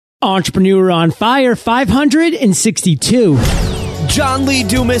Entrepreneur on Fire 562. John Lee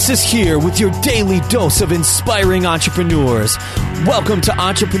Dumas is here with your daily dose of inspiring entrepreneurs. Welcome to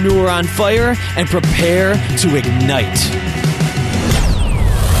Entrepreneur on Fire and prepare to ignite.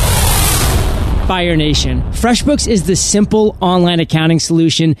 Fire Nation. FreshBooks is the simple online accounting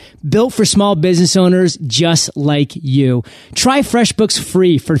solution built for small business owners just like you. Try FreshBooks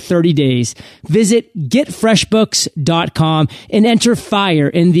free for 30 days. Visit getfreshbooks.com and enter FIRE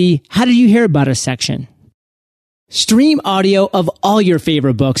in the How Did You Hear About Us section. Stream audio of all your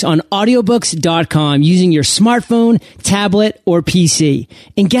favorite books on audiobooks.com using your smartphone, tablet, or PC.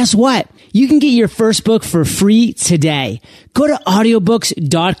 And guess what? You can get your first book for free today. Go to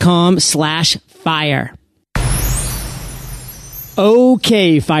audiobooks.com/fire.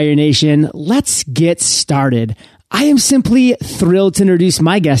 Okay, Fire Nation, let's get started. I am simply thrilled to introduce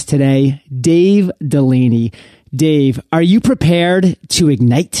my guest today, Dave Delaney. Dave, are you prepared to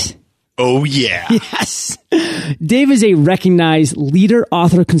ignite? Oh, yeah. Yes. Dave is a recognized leader,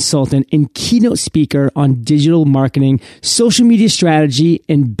 author, consultant, and keynote speaker on digital marketing, social media strategy,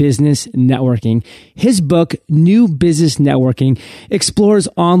 and business networking. His book, New Business Networking, explores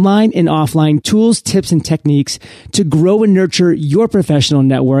online and offline tools, tips, and techniques to grow and nurture your professional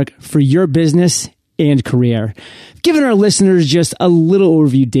network for your business and career. Giving our listeners just a little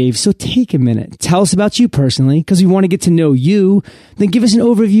overview, Dave, so take a minute. Tell us about you personally, because we want to get to know you. Then give us an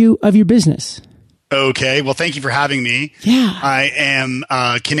overview of your business. Okay. Well, thank you for having me. Yeah. I am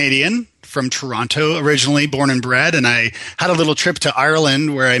Canadian from Toronto, originally born and bred, and I had a little trip to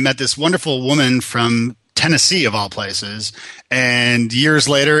Ireland where I met this wonderful woman from Tennessee, of all places, and years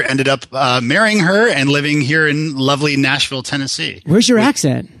later ended up marrying her and living here in lovely Nashville, Tennessee. Where's your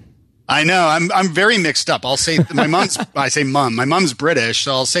accent? I know. I'm very mixed up. I'll say I say mom. My mom's British,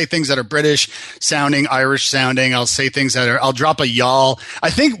 so I'll say things that are British sounding, Irish sounding. I'll say things that are, I'll drop a y'all. I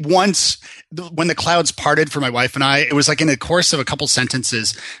think once when the clouds parted for my wife and I, it was like in the course of a couple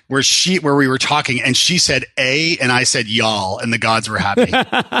sentences where we were talking and she said a and I said y'all and the gods were happy.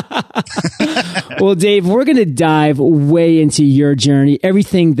 Well, Dave, we're going to dive way into your journey,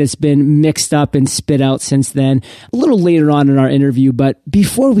 everything that's been mixed up and spit out since then, a little later on in our interview. But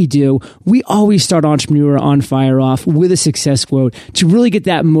before we do, we always start Entrepreneur on Fire off with a success quote to really get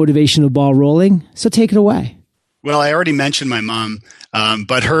that motivational ball rolling. So take it away. Well, I already mentioned my mom,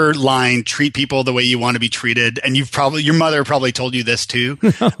 but her line, treat people the way you want to be treated. And your mother probably told you this too.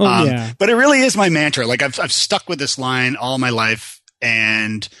 Yeah. But it really is my mantra. Like I've stuck with this line all my life.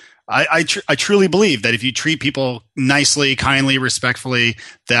 And I truly believe that if you treat people nicely, kindly, respectfully,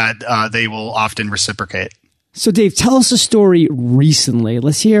 that they will often reciprocate. So Dave, tell us a story recently.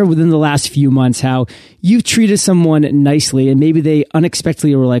 Let's hear within the last few months how you've treated someone nicely and maybe they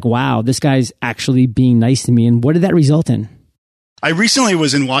unexpectedly were like, wow, this guy's actually being nice to me. And what did that result in? I recently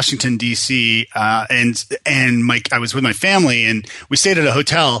was in Washington, D.C., and I was with my family and we stayed at a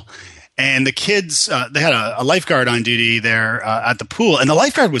hotel. And the kids, they had a lifeguard on duty there at the pool. And the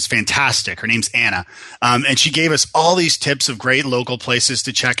lifeguard was fantastic. Her name's Anna. And she gave us all these tips of great local places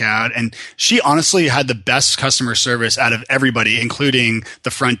to check out. And she honestly had the best customer service out of everybody, including the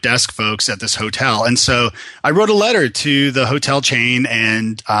front desk folks at this hotel. And so I wrote a letter to the hotel chain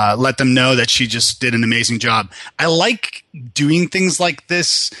and let them know that she just did an amazing job. I like doing things like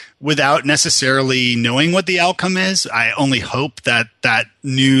this without necessarily knowing what the outcome is. I only hope that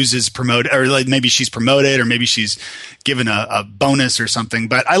news is promoted, or like maybe she's promoted, or maybe she's given a bonus or something.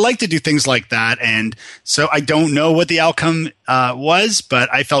 But I like to do things like that. And so I don't know what the outcome was,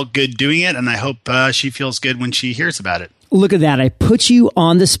 but I felt good doing it. And I hope she feels good when she hears about it. Look at that. I put you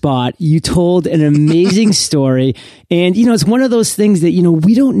on the spot. You told an amazing story. And, it's one of those things that,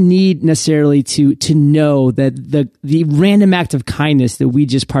 we don't need necessarily to know that the random act of kindness that we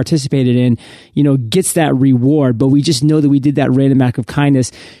just participated in, gets that reward. But we just know that we did that random act of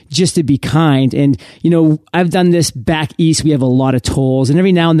kindness just to be kind. And, I've done this back east. We have a lot of tolls. And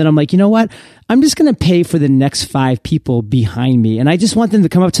every now and then I'm like, you know what? I'm just going to pay for the next 5 people behind me. And I just want them to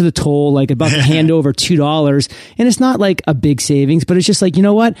come up to the toll, like about to hand over $2. And it's not like a big savings, but it's just like, you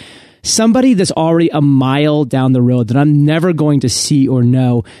know what? Somebody that's already a mile down the road that I'm never going to see or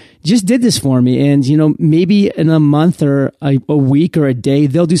know just did this for me. And, maybe in a month or a week or a day,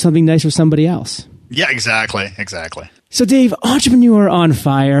 they'll do something nice for somebody else. Yeah, exactly. Exactly. So Dave, Entrepreneur on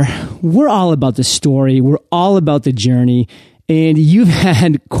Fire, we're all about the story. We're all about the journey. And you've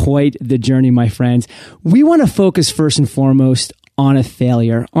had quite the journey, my friends. We want to focus first and foremost on a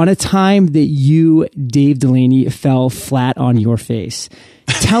failure, on a time that you, Dave Delaney, fell flat on your face.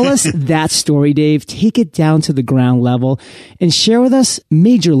 Tell us that story, Dave. Take it down to the ground level and share with us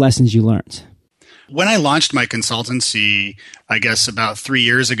major lessons you learned. When I launched my consultancy, I guess about 3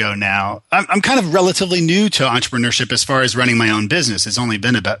 years ago now, I'm kind of relatively new to entrepreneurship as far as running my own business. It's only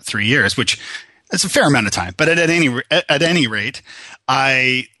been about 3 years, which is a fair amount of time. But at any rate,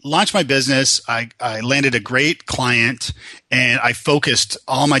 I launched my business. I landed a great client, and I focused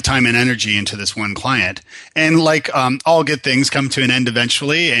all my time and energy into this one client. And like all good things come to an end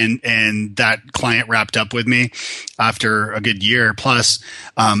eventually, and that client wrapped up with me after a good year plus.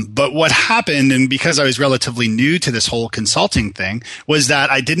 But what happened, and because I was relatively new to this whole consulting thing, was that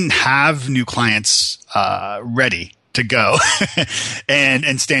I didn't have new clients ready to go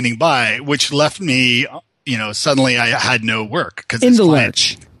and standing by, which left me, suddenly I had no work. In the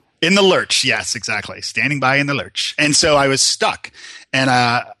lurch. In the lurch. Yes, exactly. Standing by in the lurch. And so I was stuck. And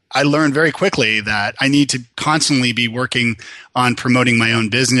I learned very quickly that I need to constantly be working on promoting my own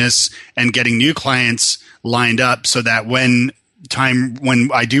business and getting new clients lined up so that when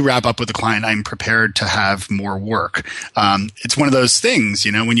I do wrap up with a client, I'm prepared to have more work. It's one of those things,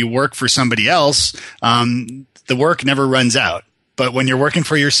 when you work for somebody else, the work never runs out. But when you're working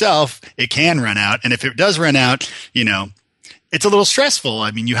for yourself, it can run out. And if it does run out, it's a little stressful.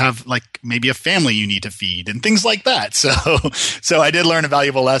 I mean, you have like maybe a family you need to feed and things like that. So I did learn a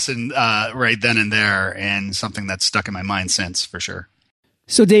valuable lesson right then and there, and something that's stuck in my mind since, for sure.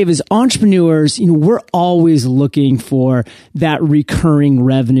 So Dave, as entrepreneurs, we're always looking for that recurring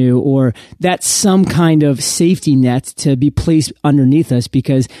revenue or that some kind of safety net to be placed underneath us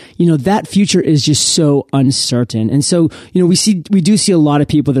because, that future is just so uncertain. And so, we do see a lot of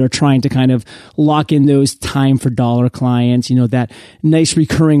people that are trying to kind of lock in those time for dollar clients, that nice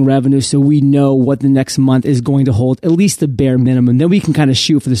recurring revenue. So we know what the next month is going to hold, at least the bare minimum. Then we can kind of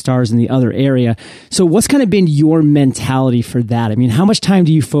shoot for the stars in the other area. So what's kind of been your mentality for that? I mean, how much time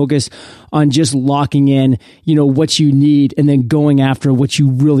do you focus on just locking in, what you need and then going after what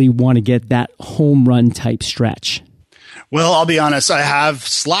you really want to get, that home run type stretch? Well, I'll be honest, I have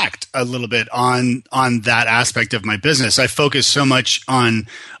slacked a little bit on that aspect of my business. I focus so much on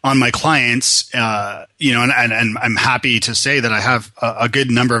my clients, and I'm happy to say that I have a good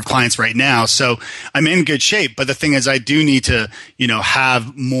number of clients right now. So I'm in good shape. But the thing is, I do need to,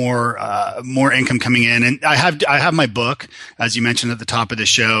 have more income coming in. And I have my book, as you mentioned at the top of the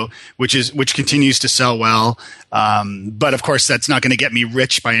show, which continues to sell well. But of course, that's not going to get me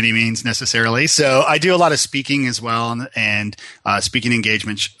rich by any means necessarily. So I do a lot of speaking as well, and speaking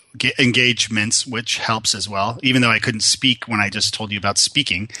engagements, which helps as well, even though I couldn't speak when I just told you about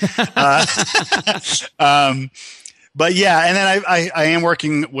speaking. But yeah, and then I am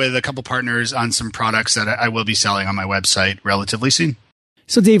working with a couple partners on some products that I will be selling on my website relatively soon.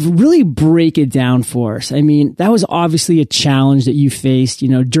 So Dave, really break it down for us. I mean, that was obviously a challenge that you faced,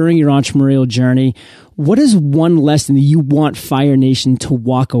 during your entrepreneurial journey. What is one lesson that you want Fire Nation to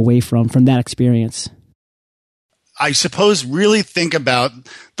walk away from that experience? I suppose really think about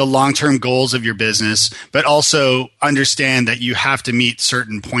the long-term goals of your business, but also understand that you have to meet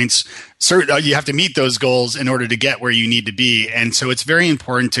certain points. You have to meet those goals in order to get where you need to be. And so it's very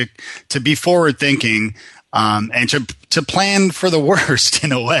important to be forward-thinking, and to plan for the worst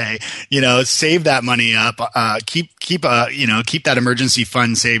in a way, save that money up, keep that emergency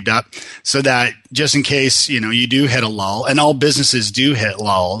fund saved up so that just in case, you do hit a lull, and all businesses do hit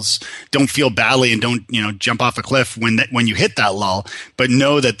lulls, don't feel badly and don't, jump off a cliff when you hit that lull, but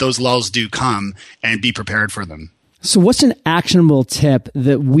know that those lulls do come and be prepared for them. So what's an actionable tip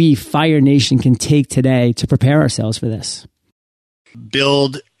that we, Fire Nation, can take today to prepare ourselves for this?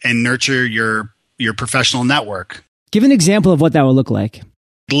 Build and nurture your professional network. Give an example of what that would look like.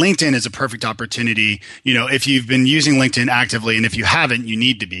 LinkedIn is a perfect opportunity. If you've been using LinkedIn actively, and if you haven't, you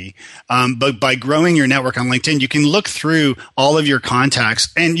need to be. But by growing your network on LinkedIn, you can look through all of your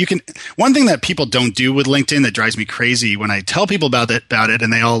contacts, and one thing that people don't do with LinkedIn that drives me crazy when I tell people about it,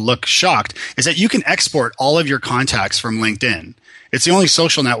 and they all look shocked, is that you can export all of your contacts from LinkedIn. It's the only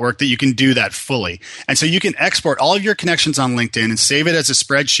social network that you can do that fully. And so you can export all of your connections on LinkedIn and save it as a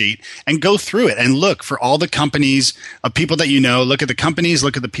spreadsheet and go through it and look for all the companies of people that look at the companies,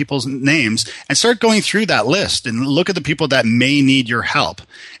 look at the people's names, and start going through that list and look at the people that may need your help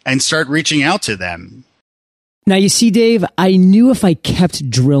and start reaching out to them. Now, you see, Dave, I knew if I kept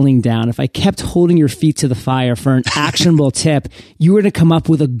drilling down, if I kept holding your feet to the fire for an actionable tip, you were going to come up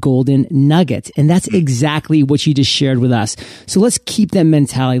with a golden nugget. And that's exactly what you just shared with us. So let's keep that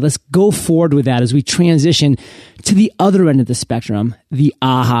mentality. Let's go forward with that as we transition to the other end of the spectrum, the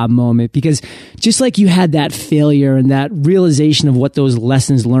aha moment? Because just like you had that failure and that realization of what those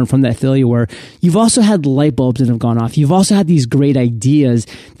lessons learned from that failure were, you've also had light bulbs that have gone off. You've also had these great ideas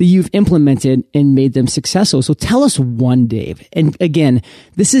that you've implemented and made them successful. So tell us one, Dave. And again,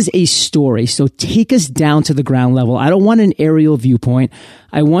 this is a story. So take us down to the ground level. I don't want an aerial viewpoint.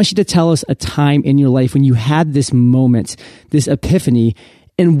 I want you to tell us a time in your life when you had this moment, this epiphany,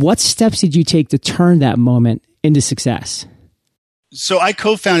 and what steps did you take to turn that moment into success? So I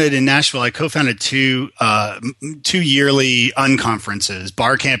co-founded in Nashville. I co-founded two yearly unconferences,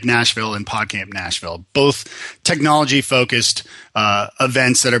 Bar Camp Nashville and Pod Camp Nashville, both technology-focused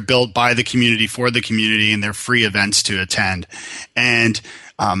events that are built by the community for the community, and they're free events to attend. And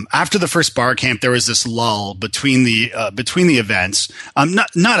after the first bar camp, there was this lull between the events.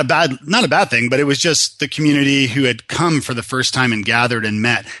 Not a bad thing, but it was just the community who had come for the first time and gathered and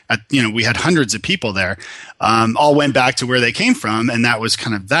met. We had hundreds of people there. All went back to where they came from, and that was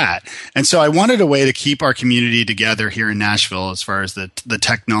kind of that. And so I wanted a way to keep our community together here in Nashville as far as the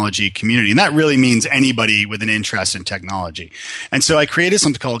technology community, and that really means anybody with an interest in technology. And so I created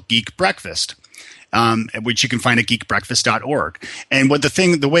something called Geek Breakfast. Which you can find at geekbreakfast.org. And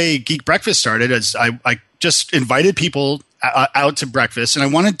the way Geek Breakfast started is I just invited people out to breakfast, and I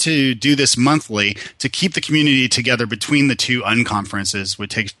wanted to do this monthly to keep the community together between the two unconferences,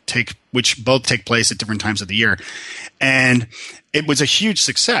 which both take place at different times of the year. And it was a huge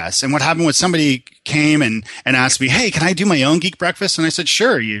success. And what happened was somebody came and asked me, "Hey, can I do my own Geek Breakfast?" And I said,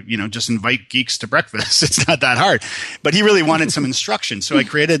 "Sure, you just invite geeks to breakfast. It's not that hard." But he really wanted some instruction. So I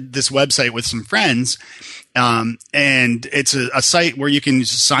created this website with some friends. And it's a site where you can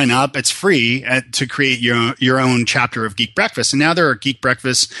sign up. It's free to create your own chapter of Geek Breakfast. And now there are Geek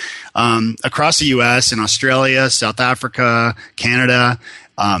Breakfasts across the U.S. and Australia, South Africa, Canada,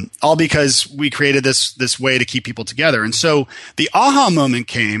 all because we created this way to keep people together. And so the aha moment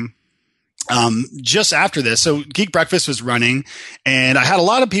came just after this. So Geek Breakfast was running, and I had a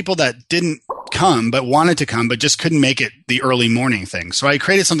lot of people that didn't come but wanted to come but just couldn't make it the early morning thing. So I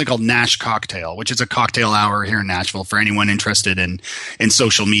created something called Nash Cocktail, which is a cocktail hour here in Nashville for anyone interested in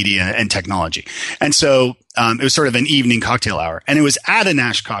social media and technology. And so it was sort of an evening cocktail hour, and it was at a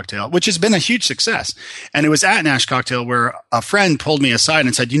Nash Cocktail, which has been a huge success. And it was at Nash Cocktail where a friend pulled me aside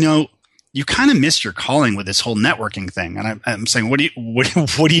and said, you kind of missed your calling with this whole networking thing. And I'm saying, what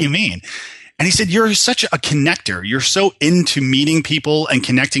do you mean? And he said, "You're such a connector. You're so into meeting people and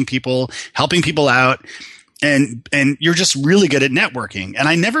connecting people, helping people out. And you're just really good at networking." And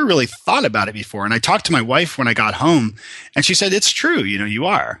I never really thought about it before. And I talked to my wife when I got home, and she said, "It's true. You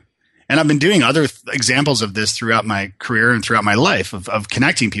are." And I've been doing other examples of this throughout my career and throughout my life of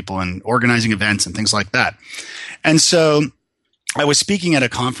connecting people and organizing events and things like that. And so I was speaking at a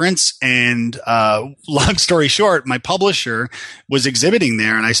conference, and long story short, my publisher was exhibiting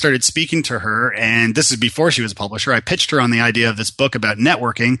there, and I started speaking to her. And this is before she was a publisher. I pitched her on the idea of this book about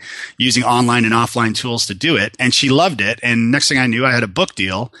networking using online and offline tools to do it, and she loved it. And next thing I knew, I had a book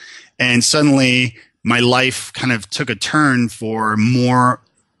deal, and suddenly my life kind of took a turn for more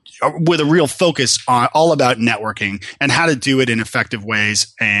with a real focus on all about networking and how to do it in effective ways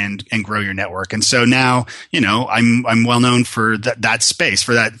and grow your network. And so now, I'm well known for that space,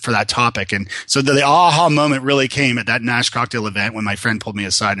 for that topic. And so the aha moment really came at that Nash Cocktail event when my friend pulled me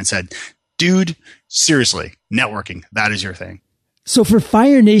aside and said, "Dude, seriously, networking, that is your thing." So for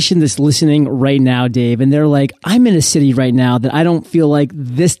Fire Nation that's listening right now, Dave, and they're like, "I'm in a city right now that I don't feel like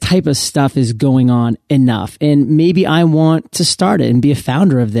this type of stuff is going on enough, and maybe I want to start it and be a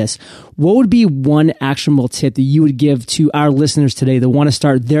founder of this." What would be one actionable tip that you would give to our listeners today that want to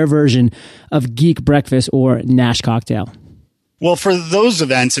start their version of Geek Breakfast or Nash Cocktail? Well, for those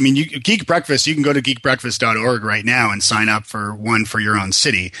events, Geek Breakfast, you can go to geekbreakfast.org right now and sign up for one for your own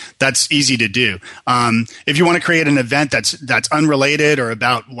city. That's easy to do. If you want to create an event that's unrelated or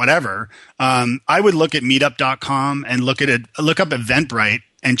about whatever, I would look at meetup.com and look up Eventbrite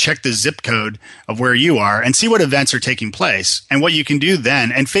and check the zip code of where you are and see what events are taking place and what you can do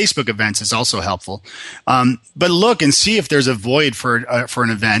then. And Facebook events is also helpful. But look and see if there's a void for an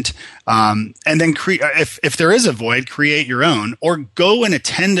event. And then if there is a void, create your own, or go and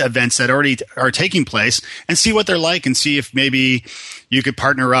attend events that already are taking place and see what they're like, and see if maybe you could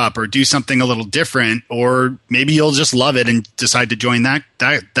partner up or do something a little different, or maybe you'll just love it and decide to join that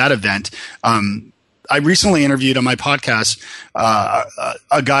event. I recently interviewed on my podcast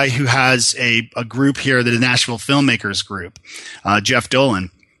a guy who has a group here, the Nashville Filmmakers Group, Jeff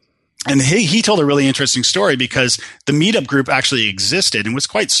Dolan. And he told a really interesting story because the meetup group actually existed and was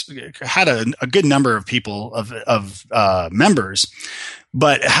had a good number of people of members,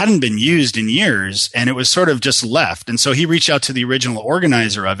 but it hadn't been used in years, and it was sort of just left. And so he reached out to the original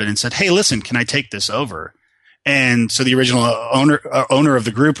organizer of it and said, "Hey, listen, can I take this over?" And so the original owner of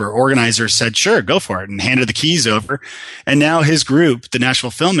the group or organizer said, "Sure, go for it," and handed the keys over. And now his group, the Nashville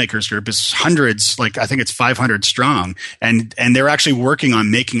Filmmakers Group, is hundreds, like I think it's 500 strong. And they're actually working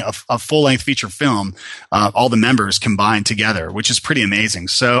on making a full length feature film, all the members combined together, which is pretty amazing.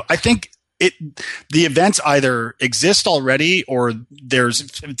 So I think the events either exist already or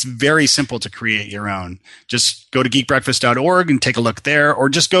it's very simple to create your own. Just go to geekbreakfast.org and take a look there, or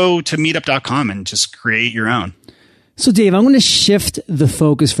just go to meetup.com and just create your own. So Dave, I'm going to shift the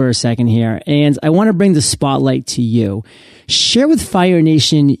focus for a second here, and I want to bring the spotlight to you. Share with Fire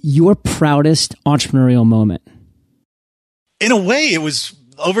Nation your proudest entrepreneurial moment. In a way, it was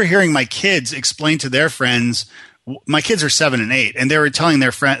overhearing my kids explain to their friends. My kids are 7 and 8, and they were telling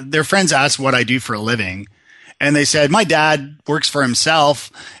their friends asked what I do for a living. And they said, my dad works for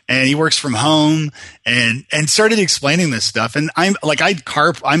himself and he works from home, and started explaining this stuff. And I'm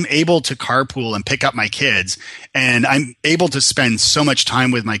able to carpool and pick up my kids, and I'm able to spend so much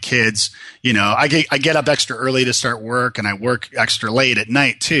time with my kids. You know, I get up extra early to start work, and I work extra late at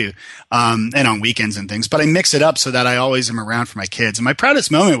night too. And on weekends and things, but I mix it up so that I always am around for my kids. And my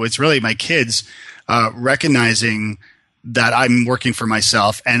proudest moment was really my kids, recognizing that I'm working for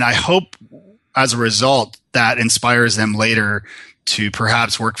myself. And I hope as a result that inspires them later to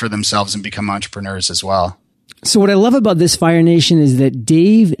perhaps work for themselves and become entrepreneurs as well. So what I love about this, Fire Nation, is that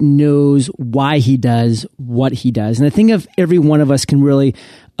Dave knows why he does what he does. And I think if every one of us can really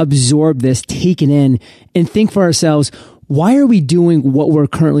absorb this, take it in, and think for ourselves, why are we doing what we're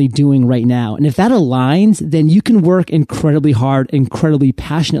currently doing right now? And if that aligns, then you can work incredibly hard, incredibly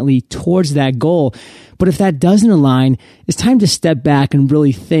passionately towards that goal. But if that doesn't align, it's time to step back and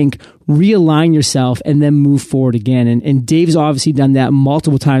really think, realign yourself, and then move forward again. And Dave's obviously done that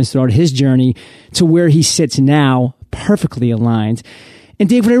multiple times throughout his journey to where he sits now, perfectly aligned. And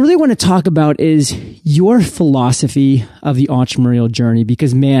Dave, what I really want to talk about is your philosophy of the entrepreneurial journey,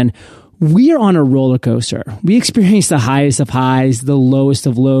 because man, we are on a roller coaster. We experience the highest of highs, the lowest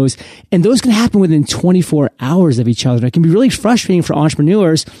of lows, and those can happen within 24 hours of each other. It can be really frustrating for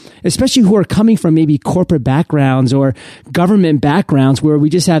entrepreneurs, especially who are coming from maybe corporate backgrounds or government backgrounds where we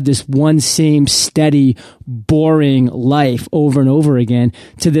just have this one same steady, boring life over and over again,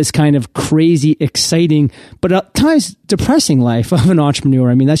 to this kind of crazy, exciting, but at times depressing life of an entrepreneur.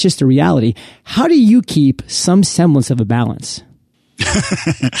 I mean, that's just the reality. How do you keep some semblance of a balance?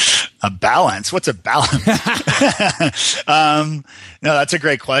 A balance? What's a balance? No, that's a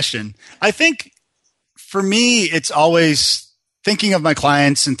great question. I think for me, it's always thinking of my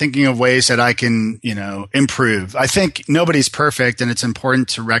clients and thinking of ways that I can, improve. I think nobody's perfect, and it's important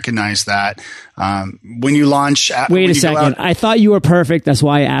to recognize that. When you launch, wait a second. I thought you were perfect. That's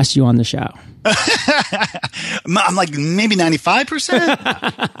why I asked you on the show. I'm like maybe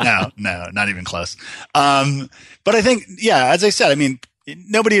 95%. No, not even close. But I think, as I said, I mean,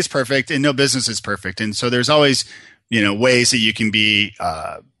 nobody is perfect and no business is perfect. And so there's always, ways that you can be,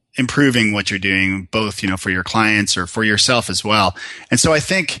 improving what you're doing, both, for your clients or for yourself as well. And so I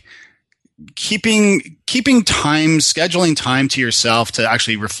think keeping time, scheduling time to yourself to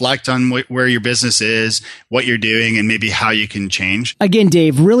actually reflect on where your business is, what you're doing, and maybe how you can change. Again,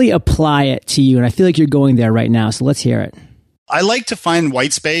 Dave, really apply it to you. And I feel like you're going there right now. So let's hear it. I like to find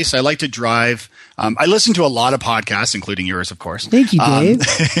white space. I like to drive. I listen to a lot of podcasts, including yours, of course. Thank you, Dave.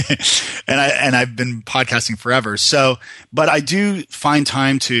 And I've been podcasting forever. So, but I do find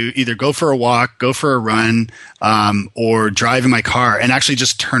time to either go for a walk, go for a run, or drive in my car and actually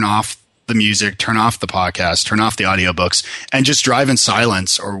just turn off the music, turn off the podcast, turn off the audiobooks, and just drive in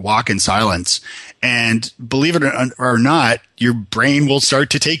silence or walk in silence. And believe it or not, your brain will start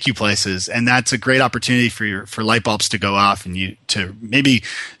to take you places, and that's a great opportunity for light bulbs to go off, and you to maybe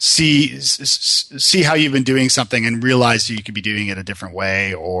see how you've been doing something and realize you could be doing it a different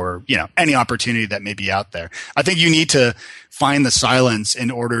way, or any opportunity that may be out there. I think you need to find the silence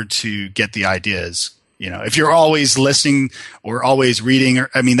in order to get the ideas. If you're always listening or always reading,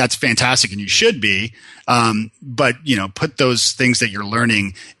 that's fantastic, and you should be. But put those things that you're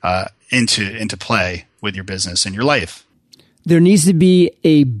learning into play with your business and your life. There needs to be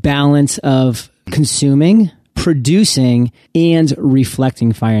a balance of consuming, producing, and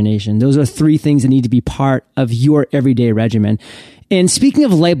reflecting, Fire Nation. Those are three things that need to be part of your everyday regimen. And speaking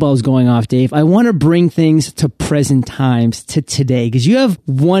of light bulbs going off, Dave, I want to bring things to present times, to today, because you have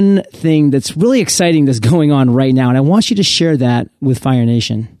one thing that's really exciting that's going on right now, and I want you to share that with Fire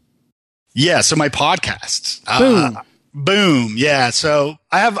Nation. Yeah. So my podcast. Boom. Boom. Yeah. So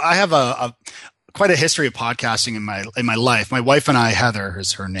I have a quite a history of podcasting in my life. My wife and I, Heather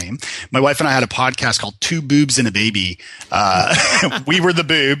is her name. My wife and I had a podcast called Two Boobs and a Baby. We were the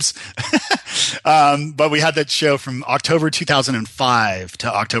boobs. But we had that show from October 2005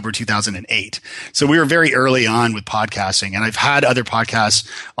 to October 2008. So we were very early on with podcasting, and I've had other podcasts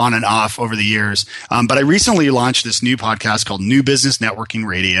on and off over the years. But I recently launched this new podcast called New Business Networking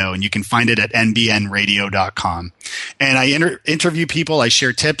Radio, and you can find it at nbnradio.com. And I interview people. I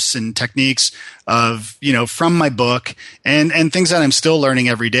share tips and techniques of, from my book and things that I'm still learning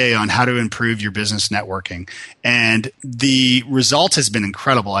every day on how to improve your business networking. And the result has been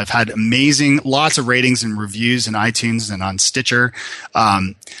incredible. I've had lots of ratings and reviews in iTunes and on Stitcher.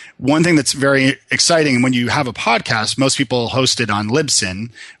 One thing that's very exciting, when you have a podcast, most people host it on Libsyn,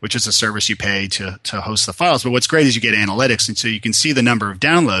 which is a service you pay to host the files. But what's great is you get analytics, and so you can see the number of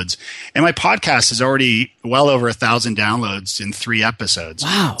downloads. And my podcast is already well over 1,000 downloads in 3 episodes.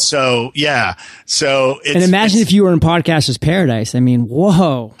 Wow. So, yeah. So and imagine if you were in Podcaster's Paradise. I mean,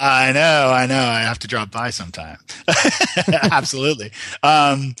 whoa. I know. I have to drop by sometime. Absolutely.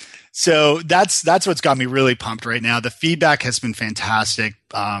 So that's what's got me really pumped right now. The feedback has been fantastic.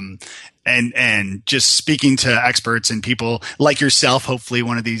 And just speaking to experts and people like yourself, hopefully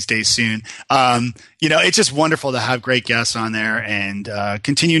one of these days soon. It's just wonderful to have great guests on there and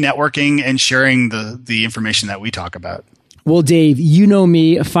continue networking and sharing the information that we talk about. Well, Dave, you know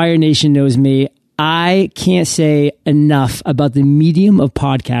me. Fire Nation knows me. I can't say enough about the medium of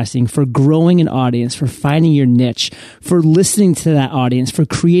podcasting for growing an audience, for finding your niche, for listening to that audience, for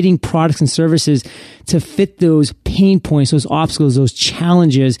creating products and services to fit those pain points, those obstacles, those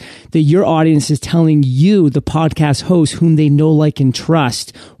challenges that your audience is telling you, the podcast host, whom they know, like, and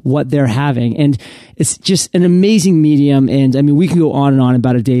trust, what they're having. And it's just an amazing medium. And I mean, we can go on and on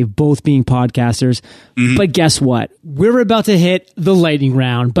about it, Dave, both being podcasters. Mm-hmm. But guess what? We're about to hit the lightning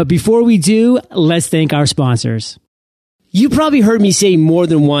round. But before we do, let's thank our sponsors. You probably heard me say more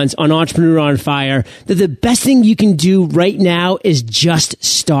than once on Entrepreneur on Fire that the best thing you can do right now is just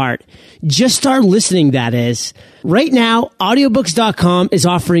start. Just start listening, that is. Right now, audiobooks.com is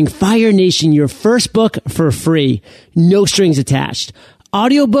offering Fire Nation your first book for free. No strings attached.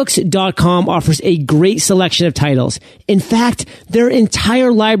 Audiobooks.com offers a great selection of titles. In fact, their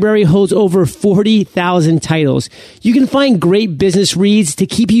entire library holds over 40,000 titles. You can find great business reads to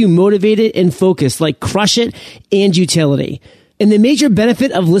keep you motivated and focused, like Crush It and Utility. And the major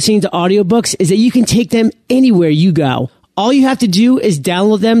benefit of listening to audiobooks is that you can take them anywhere you go. All you have to do is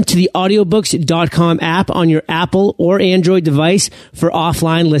download them to the audiobooks.com app on your Apple or Android device for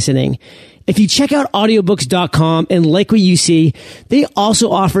offline listening. If you check out audiobooks.com and like what you see, they also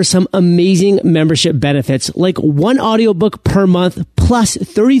offer some amazing membership benefits, like 1 audiobook per month plus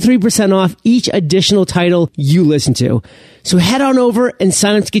 33% off each additional title you listen to. So head on over and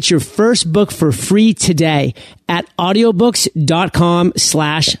sign up to get your first book for free today at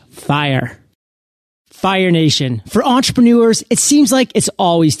audiobooks.com/fire. Fire Nation. For entrepreneurs, it seems like it's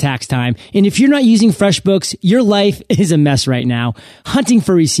always tax time. And if you're not using FreshBooks, your life is a mess right now. Hunting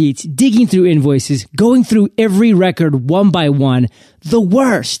for receipts, digging through invoices, going through every record one by one. The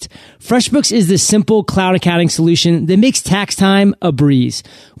worst. FreshBooks is the simple cloud accounting solution that makes tax time a breeze.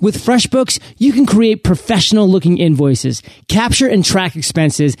 With FreshBooks, you can create professional looking invoices, capture and track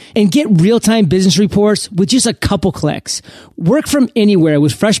expenses, and get real-time business reports with just a couple clicks. Work from anywhere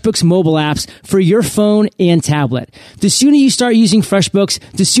with FreshBooks mobile apps for your phone and tablet. The sooner you start using FreshBooks,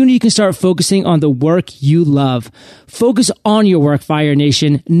 the sooner you can start focusing on the work you love. Focus on your work, Fire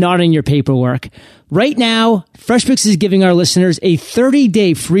Nation, not on your paperwork. Right now, FreshBooks is giving our listeners a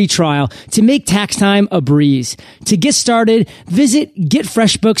 30-day free trial to make tax time a breeze. To get started, visit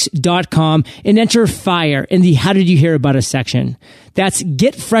getfreshbooks.com and enter FIRE in the How Did You Hear About Us section. That's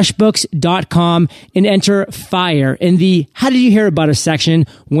getfreshbooks.com and enter FIRE in the How Did You Hear About Us section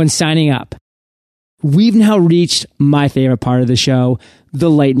when signing up. We've now reached my favorite part of the show, the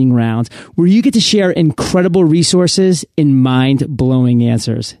lightning round, where you get to share incredible resources and mind-blowing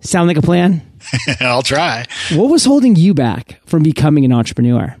answers. Sound like a plan? I'll try. What was holding you back from becoming an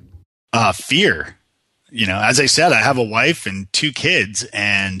entrepreneur? Fear. As I said, I have a wife and 2 kids,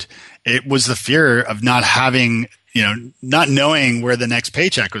 and it was the fear of not having, not knowing where the next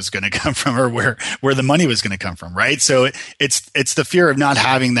paycheck was going to come from or where the money was going to come from, right? So it's the fear of not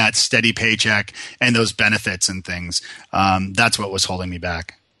having that steady paycheck and those benefits and things. That's what was holding me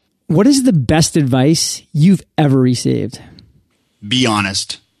back. What is the best advice you've ever received? Be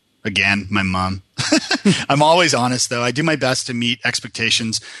honest. Again, my mom. I'm always honest, though. I do my best to meet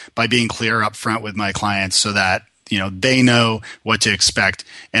expectations by being clear up front with my clients so that they know what to expect,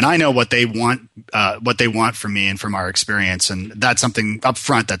 and I know what they want from me and from our experience, and that's something up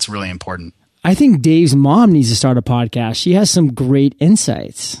front that's really important. I think Dave's mom needs to start a podcast. She has some great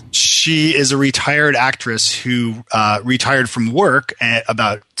insights. She is a retired actress who retired from work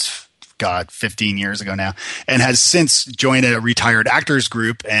about 15 years ago now, and has since joined a retired actors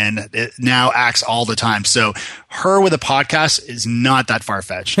group and it now acts all the time. So her with a podcast is not that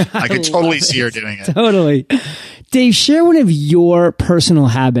far-fetched. I could totally see her doing it. Totally. Dave, share one of your personal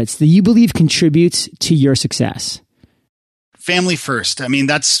habits that you believe contributes to your success. Family first. I mean,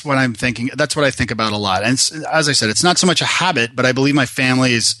 that's what I'm thinking. That's what I think about a lot. And as I said, it's not so much a habit, but I believe my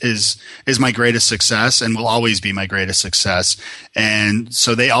family is my greatest success and will always be my greatest success. And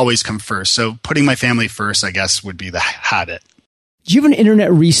so they always come first. So putting my family first, I guess, would be the habit. Do you have an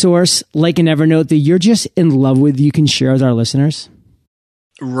internet resource like an Evernote that you're just in love with you can share with our listeners?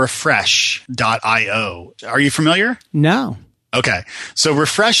 Refresh.io. Are you familiar? No. Okay. So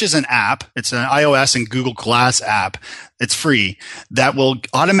Refresh is an app. It's an iOS and Google Glass app. It's free, that will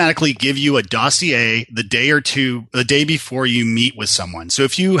automatically give you a dossier the day before you meet with someone. So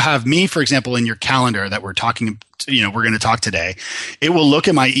if you have me, for example, in your calendar that we're going to talk today, it will look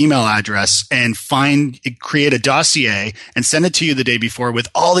at my email address and create a dossier and send it to you the day before with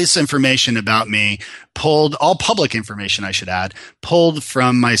all this information about me, all public information, I should add, pulled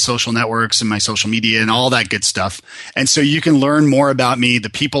from my social networks and my social media and all that good stuff. And so you can learn more about me, the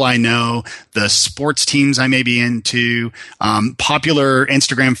people I know, the sports teams I may be into, popular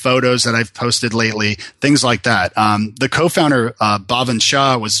Instagram photos that I've posted lately, things like that. The co-founder, Bhavan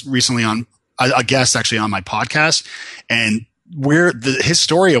Shah, was recently on a guest actually on my podcast, and his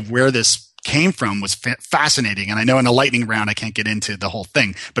story of where this came from was fascinating. And I know in a lightning round, I can't get into the whole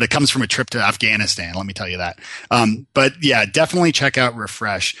thing, but it comes from a trip to Afghanistan. Let me tell you that. But yeah, definitely check out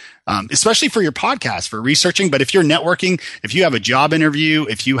Refresh, especially for your podcast, for researching. But if you're networking, if you have a job interview,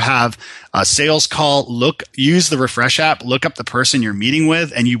 if you have a sales call, use the Refresh app, look up the person you're meeting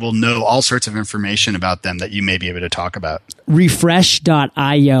with, and you will know all sorts of information about them that you may be able to talk about.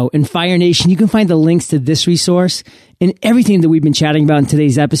 Refresh.io. And Fire Nation, you can find the links to this resource and everything that we've been chatting about in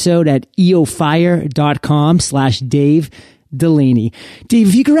today's episode at eofire.com/Dave Delaney. Dave,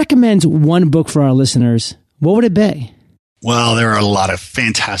 if you could recommend one book for our listeners, what would it be? Well, there are a lot of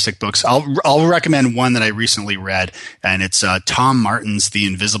fantastic books. I'll recommend one that I recently read, and it's Tom Martin's The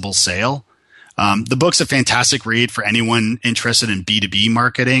Invisible Sale. The book's a fantastic read for anyone interested in B2B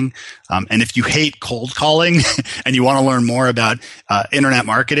marketing. And if you hate cold calling and you want to learn more about internet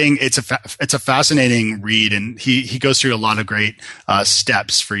marketing, it's a fascinating read, and he goes through a lot of great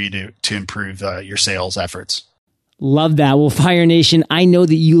steps for you to improve your sales efforts. Love that. Well, Fire Nation, I know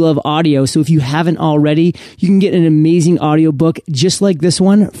that you love audio, so if you haven't already, you can get an amazing audiobook just like this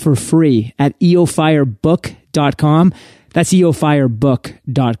one for free at eofirebook.com. That's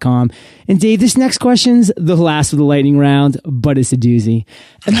eofirebook.com. And Dave, this next question's the last of the lightning round, but it's a doozy.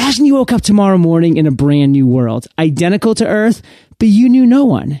 Imagine you woke up tomorrow morning in a brand new world, identical to Earth, but you knew no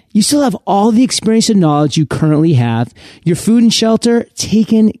one. You still have all the experience and knowledge you currently have, your food and shelter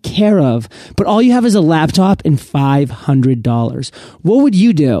taken care of, but all you have is a laptop and $500. What would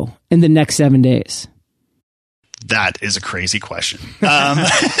you do in the next 7 days? That is a crazy question.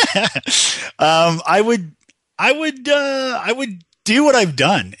 I would do what I've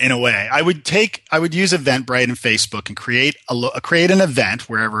done in a way. I would use Eventbrite and Facebook and create an event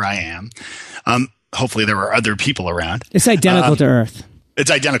wherever I am. Hopefully there are other people around. It's identical to Earth.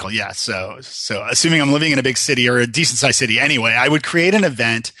 It's identical, yeah. So assuming I'm living in a big city or a decent sized city anyway, I would create an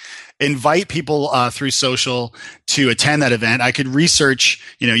event, invite people through social to attend that event. I could research,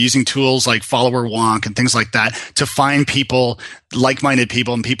 using tools like Follower Wonk and things like that to find people, like-minded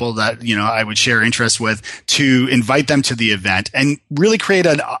people and people that, I would share interests with, to invite them to the event and really create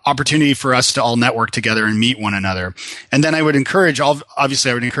an opportunity for us to all network together and meet one another. And then I would encourage the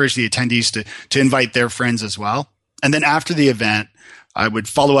attendees to invite their friends as well. And then after the event, I would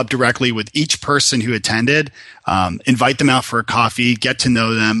follow up directly with each person who attended, invite them out for a coffee, get to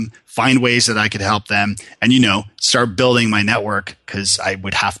know them, find ways that I could help them, and, start building my network, because I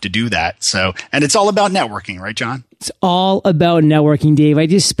would have to do that. So, and it's all about networking, right, John? It's all about networking, Dave. I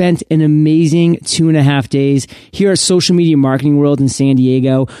just spent an amazing 2.5 days here at Social Media Marketing World in San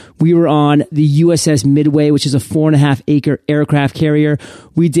Diego. We were on the USS Midway, which is a 4.5-acre aircraft carrier.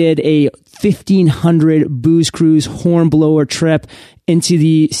 We did a 1,500 booze cruise hornblower trip into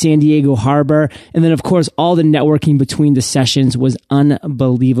the San Diego harbor. And then, of course, all the networking between the sessions was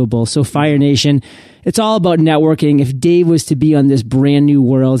unbelievable. So Fire Nation, it's all about networking. If Dave was to be on this brand new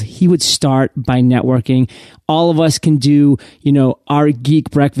world, he would start by networking. All of us can do, our geek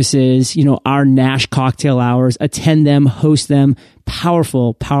breakfasts, our Nash cocktail hours, attend them, host them.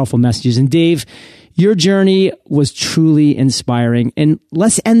 Powerful, powerful messages. And Dave, your journey was truly inspiring. And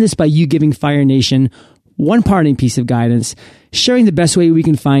let's end this by you giving Fire Nation one parting piece of guidance, sharing the best way we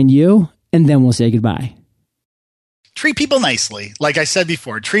can find you, and then we'll say goodbye. Treat people nicely. Like I said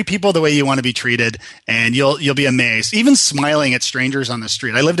before, treat people the way you want to be treated, and you'll be amazed. Even smiling at strangers on the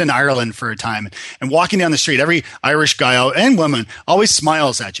street. I lived in Ireland for a time, and walking down the street, every Irish guy and woman always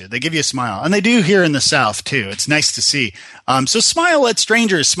smiles at you. They give you a smile, and they do here in the South too. It's nice to see. So smile at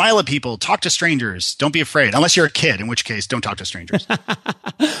strangers, smile at people, talk to strangers. Don't be afraid, unless you're a kid, in which case, don't talk to strangers.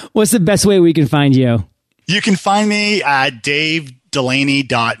 What's the best way we can find you? You can find me at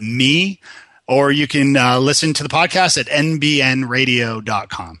davedelaney.me, or you can listen to the podcast at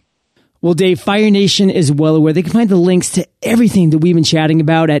nbnradio.com. Well, Dave, Fire Nation is well aware. They can find the links to everything that we've been chatting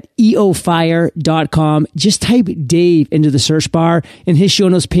about at eofire.com. Just type Dave into the search bar and his show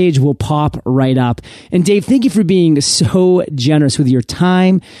notes page will pop right up. And Dave, thank you for being so generous with your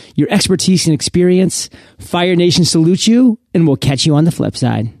time, your expertise and experience. Fire Nation salutes you, and we'll catch you on the flip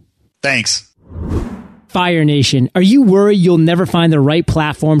side. Thanks. Fire Nation, are you worried you'll never find the right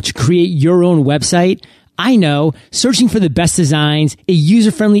platform to create your own website? I know, searching for the best designs, a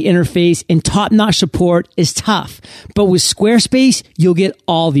user-friendly interface, and top-notch support is tough. But with Squarespace, you'll get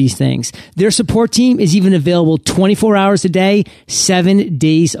all these things. Their support team is even available 24 hours a day, 7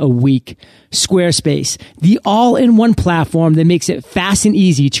 days a week. Squarespace, the all-in-one platform that makes it fast and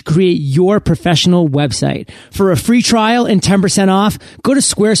easy to create your professional website. For a free trial and 10% off, go to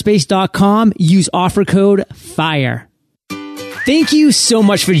squarespace.com, use offer code FIRE. Thank you so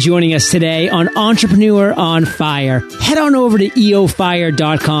much for joining us today on Entrepreneur on Fire. Head on over to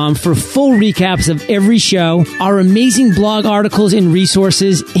eofire.com for full recaps of every show, our amazing blog articles and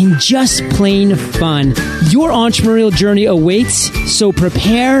resources, and just plain fun. Your entrepreneurial journey awaits, so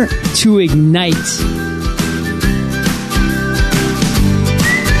prepare to ignite.